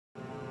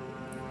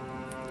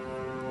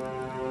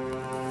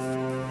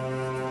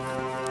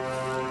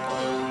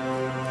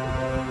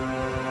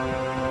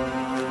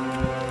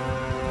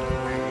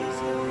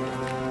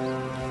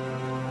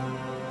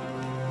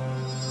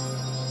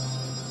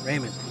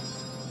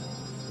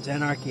It's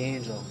Anarchy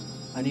Angel.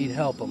 I need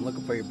help. I'm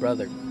looking for your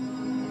brother.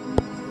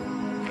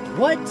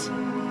 What? It's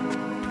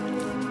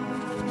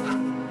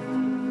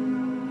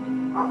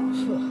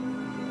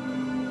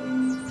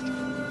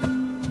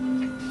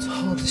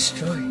all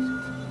destroyed.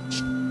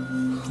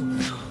 Oh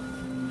no.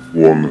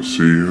 Wanna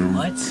see him?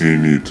 What? He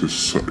needs a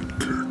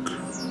sidekick.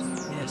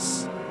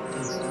 Yes.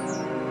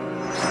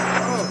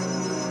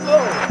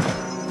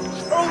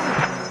 Oh,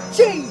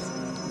 jeez!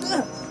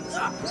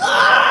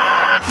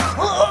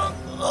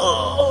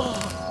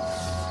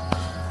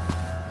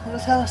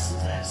 Whose house is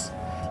this?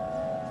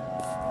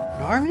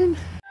 Norman?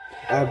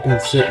 I've been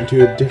sent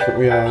into a different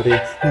reality.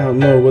 I don't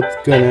know what's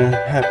gonna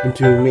happen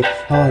to me.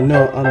 All I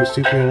know, I'm a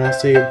superhero and I'll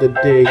save the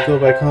day. Go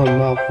back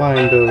home, I'll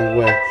find a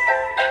way.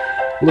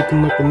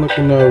 Looking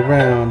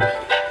around.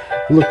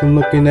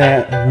 Looking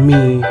at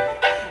me.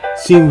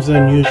 Seems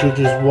unusual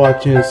just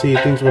watching and see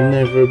things will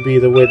never be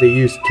the way they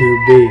used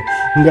to be.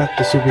 Got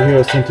the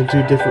superhero sent into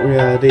a different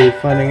reality,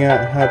 finding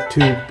out how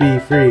to be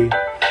free.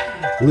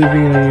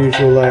 Living an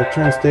unusual life,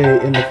 trying to stay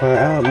in the fight.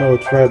 I don't know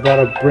what's right, but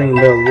I'll bring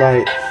the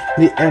light.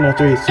 The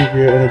NO3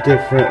 superhero in a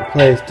different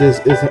place. This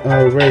isn't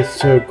a race,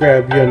 so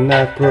grab your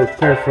knife,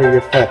 prepare for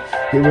your fight.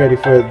 Get ready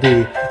for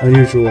the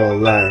unusual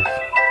life.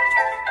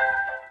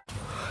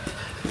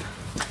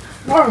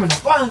 Norman, I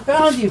finally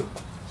found you!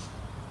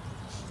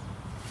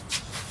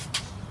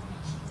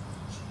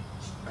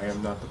 I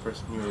am not the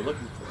person you were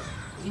looking for.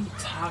 What are you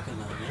talking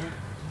about, man?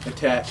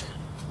 Attack.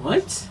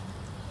 What?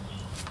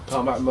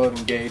 Combat mode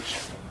engaged.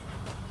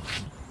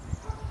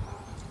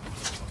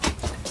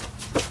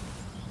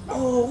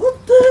 Oh,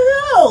 what the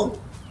hell?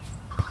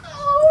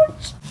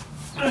 Ouch!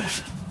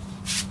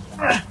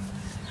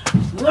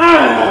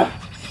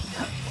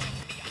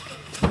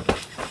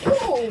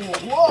 Oh,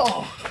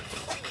 whoa!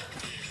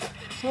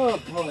 Oh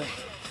boy!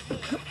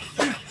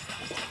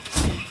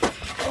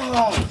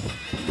 Oh,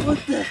 what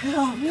the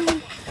hell,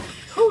 man?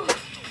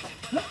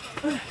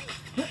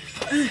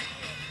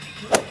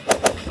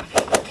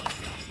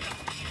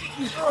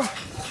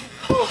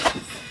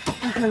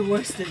 I had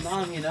worse than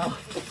Mom, you know.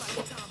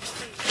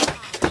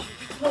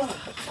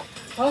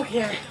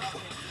 Okay,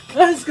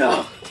 let's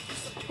go.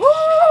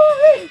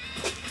 Woo-wee!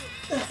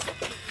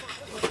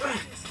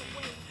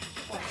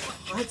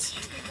 What?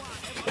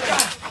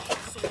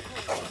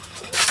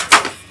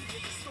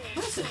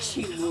 That's a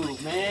cheap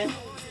move, man.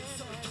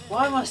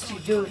 Why must you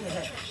do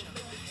that?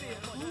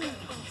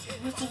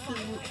 What's up with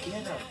the new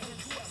get-up?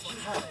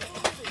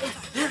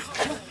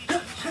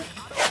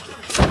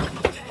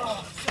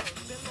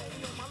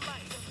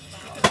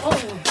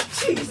 Oh,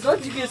 jeez,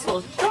 don't you get so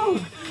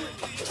strong?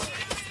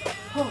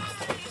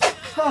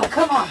 Oh,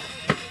 come on.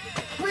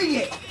 Bring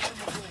it.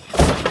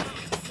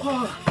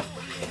 Oh.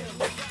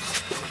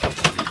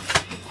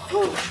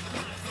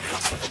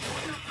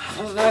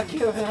 I'm not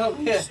giving up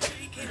yet.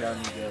 Down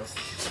you go.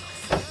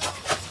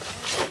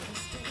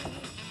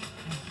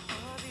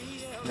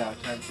 Now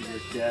time for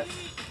your death.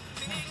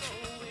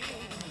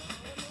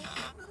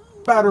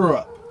 Batter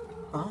up.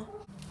 Huh?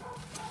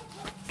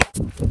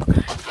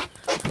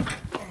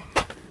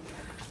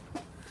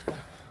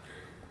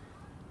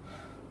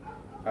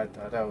 I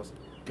thought that was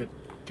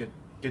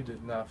good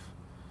enough.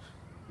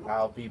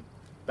 I'll be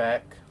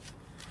back.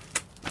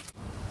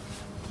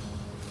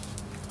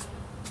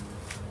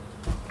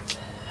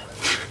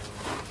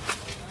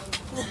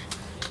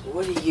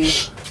 What are you?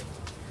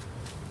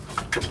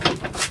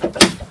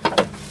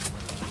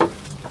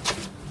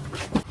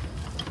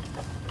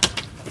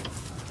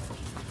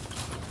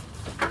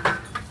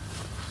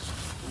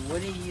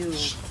 What are you?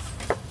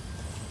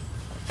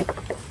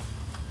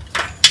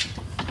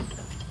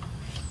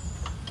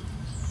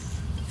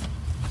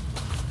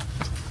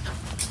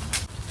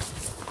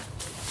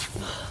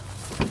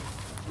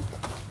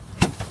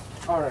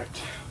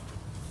 Alright.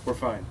 We're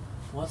fine.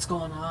 What's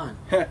going on?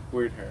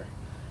 Weird hair.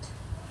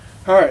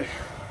 Alright.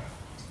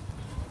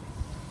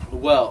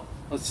 Well,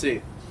 let's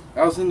see.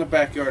 I was in the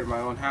backyard of my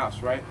own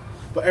house, right?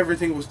 But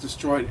everything was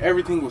destroyed.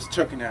 Everything was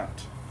taken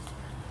out.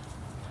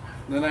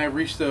 Then I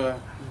reached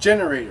the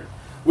generator,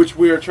 which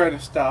we are trying to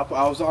stop.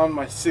 I was on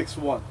my 6th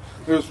one.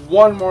 There's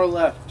one more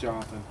left,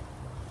 Jonathan.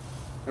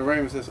 And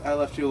Raymond says, I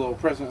left you a little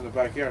present in the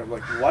backyard. I'm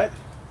like, what?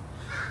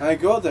 And I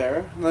go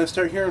there, and I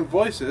start hearing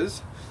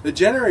voices. The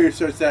generator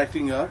starts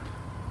acting up.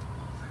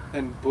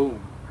 And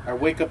boom. I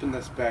wake up in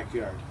this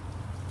backyard.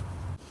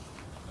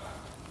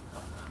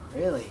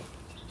 Really?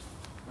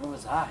 Where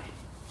was I?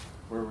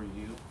 Where were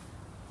you?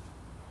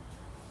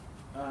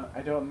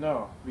 I don't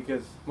know,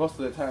 because most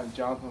of the time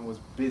Jonathan was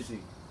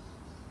busy.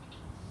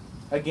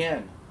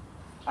 Again,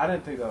 I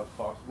didn't think that was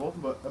possible,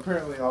 but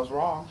apparently I was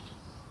wrong.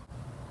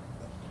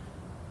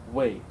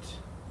 Wait,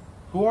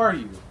 who are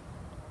you?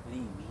 What do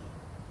you mean?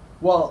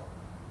 Well,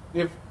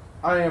 if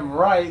I am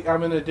right,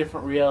 I'm in a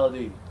different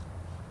reality.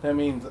 That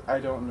means I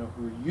don't know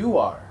who you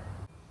are.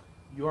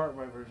 You aren't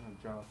my version of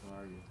Jonathan,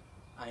 are you?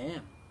 I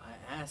am. I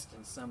asked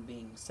and some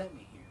being sent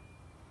me here.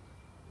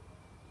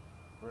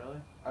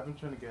 Really? I've been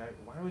trying to get...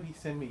 Why would he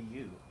send me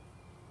you?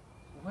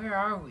 Where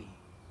are we?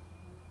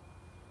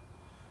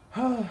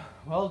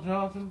 Well,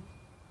 Jonathan,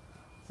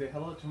 say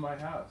hello to my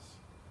house.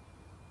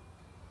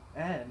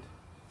 and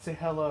say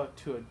hello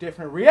to a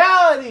different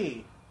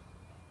reality.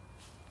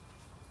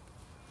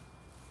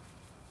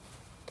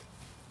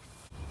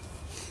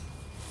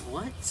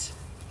 What?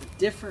 A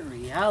different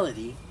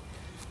reality?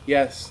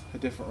 Yes, a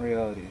different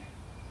reality.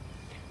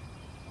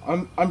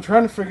 I'm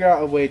trying to figure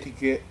out a way to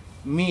get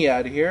me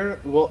out of here.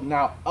 Well,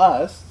 now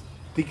us,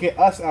 to get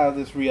us out of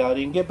this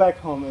reality and get back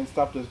home and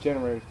stop those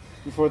generators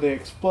before they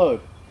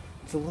explode.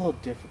 It's a little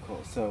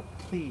difficult, so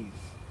please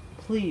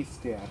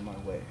stay out of my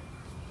way.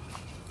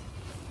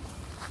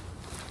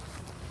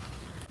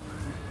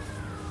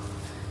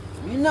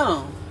 You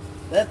know,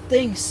 that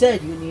thing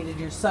said you needed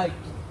your sidekick.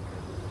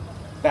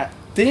 That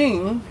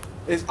thing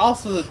is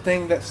also the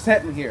thing that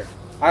sent me here.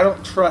 I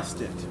don't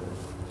trust it.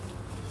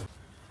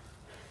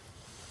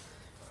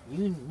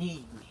 You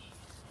need me.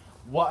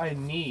 What I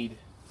need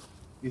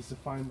is to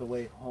find the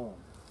way home.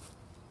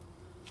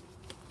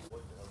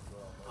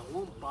 I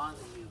won't bother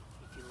you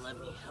if you let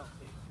me help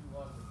you.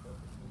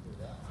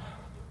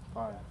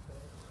 Fine.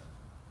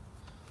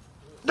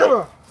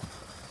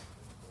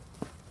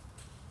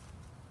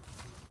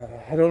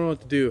 I don't know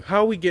what to do.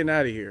 How are we getting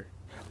out of here?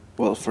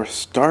 Well, for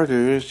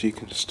starters, you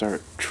can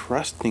start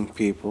trusting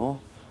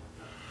people.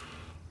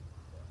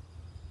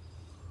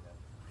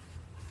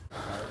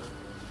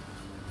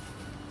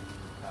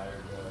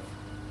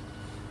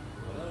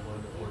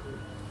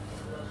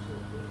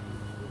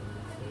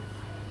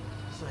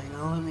 So you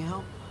gonna let me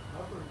help?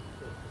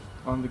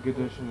 On the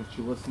condition that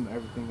you listen to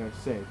everything I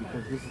say,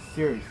 because this is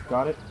serious.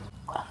 Got it?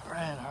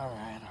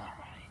 Alright.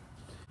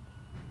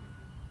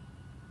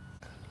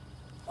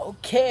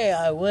 Okay,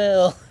 I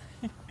will.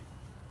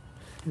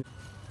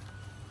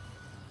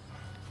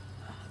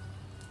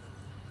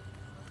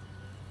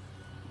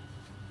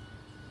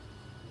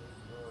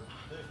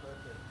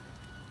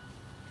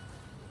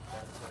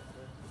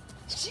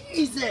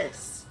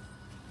 Jesus!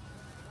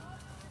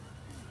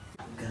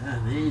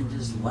 God, man,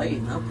 just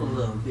lighten up a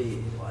little bit.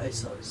 Why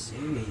so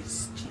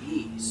serious?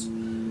 Jeez.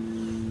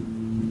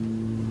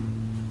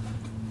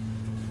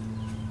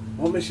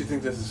 What makes you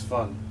think this is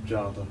fun,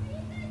 Jonathan?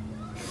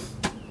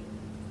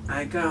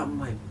 I got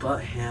my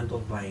butt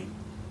handled by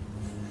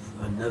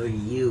another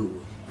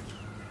you.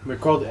 They're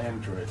called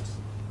androids.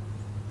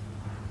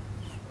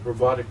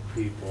 Robotic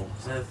people.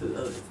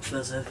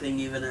 Does that thing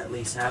even at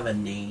least have a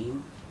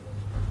name?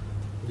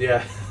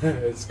 Yeah,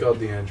 it's called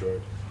the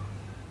android.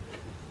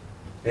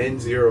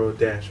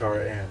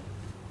 N0-RN.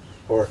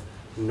 Or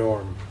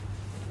norm.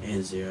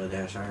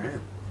 N0-RM.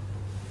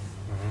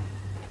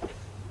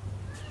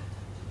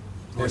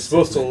 It's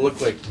supposed to look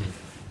like me.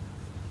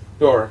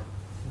 Or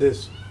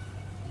this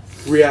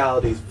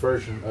reality's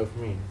version of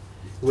me,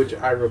 which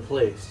I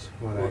replaced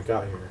when I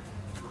got here.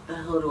 What the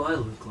hell do I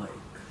look like?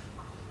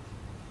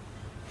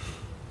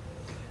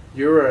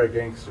 You were a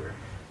gangster.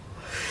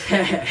 So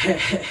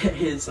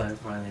I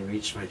finally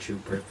reached my true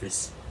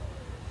purpose.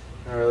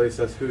 Or at least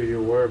that's who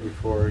you were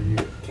before you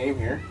came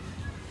here.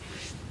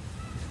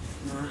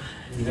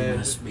 You And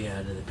must be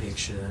out of the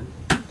picture then.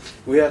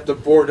 we have to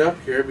board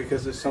up here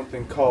because there's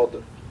something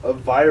called a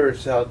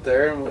virus out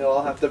there, and we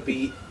all have to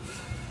be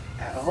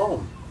at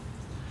home.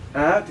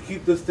 And I have to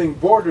keep this thing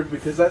boarded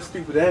because that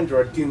stupid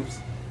android keeps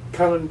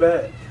coming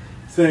back,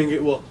 saying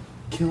it will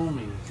kill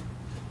me.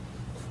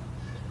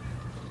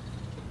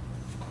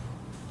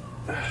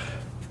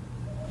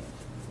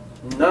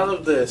 None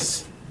of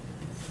this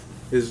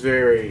is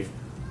very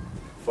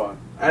fun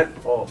at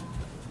all.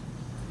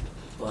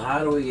 Well, how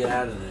do we get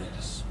out of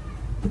this?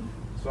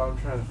 So I'm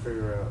trying to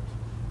figure out.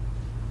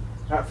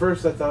 At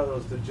first I thought it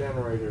was the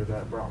generator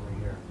that brought me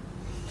here.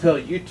 Till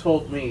you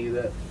told me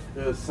that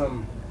it was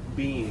some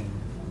being.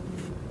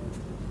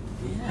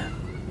 Yeah.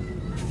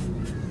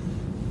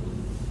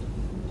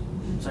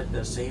 It's like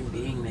the same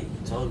being that you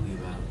told me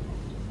about.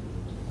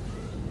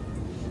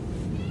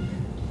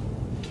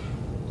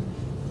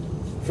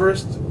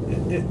 First,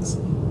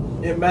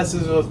 it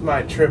messes with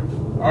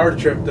our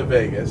trip to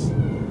Vegas.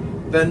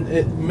 Then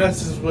it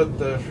messes with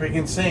the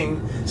freaking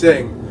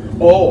saying,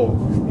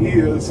 oh,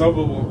 you son of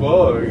a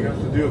bug, you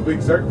have to do a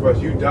big sacrifice,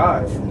 you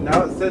die. And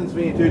now it sends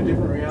me into a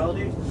different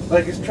reality.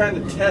 Like it's trying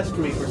to test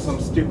me for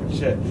some stupid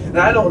shit. And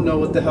I don't know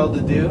what the hell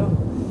to do.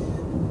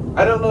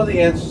 I don't know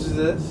the answers to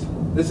this.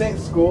 This ain't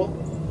school.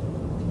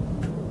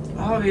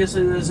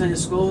 Obviously, this ain't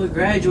school. We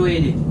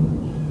graduated.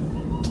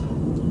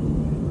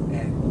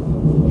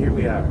 And here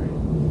we are.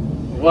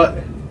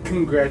 What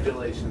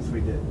congratulations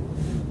we did.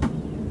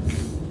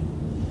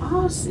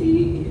 Oh,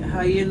 see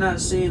how you're not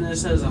seeing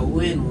this as a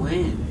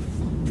win-win.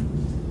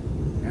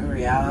 In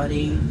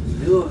reality,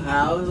 new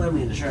house. I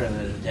mean, sure,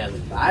 there's a deadly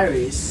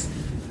virus,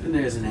 and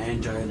there's an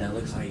android that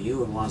looks like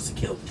you and wants to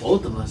kill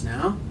both of us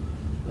now.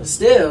 But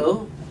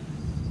still,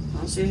 I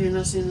don't see how you're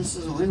not seeing this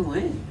as a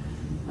win-win.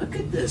 Look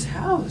at this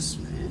house,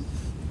 man.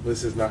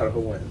 This is not a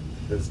win.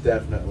 It's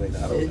definitely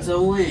not a win. It's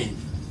a win.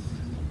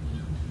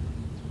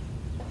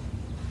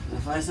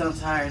 If I sound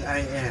tired, I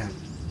am.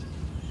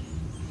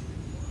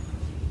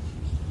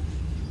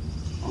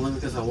 Only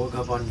because I woke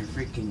up on your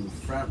freaking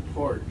front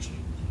porch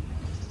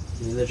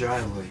in the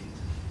driveway.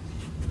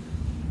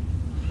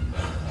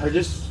 I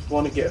just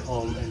want to get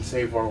home and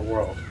save our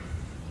world.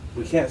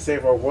 We can't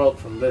save our world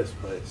from this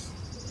place.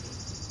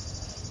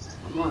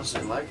 I'm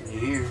honestly liking it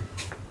here.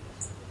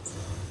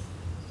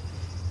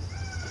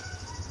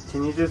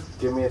 Can you just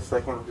give me a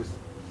second? Just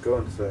go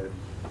inside.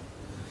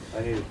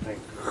 I need to think.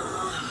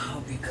 I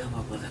hope you come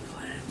up with a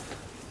plan.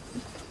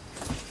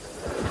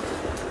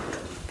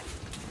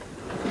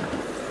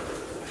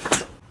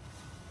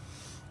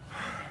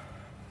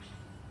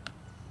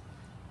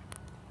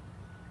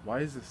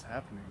 Why is this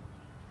happening?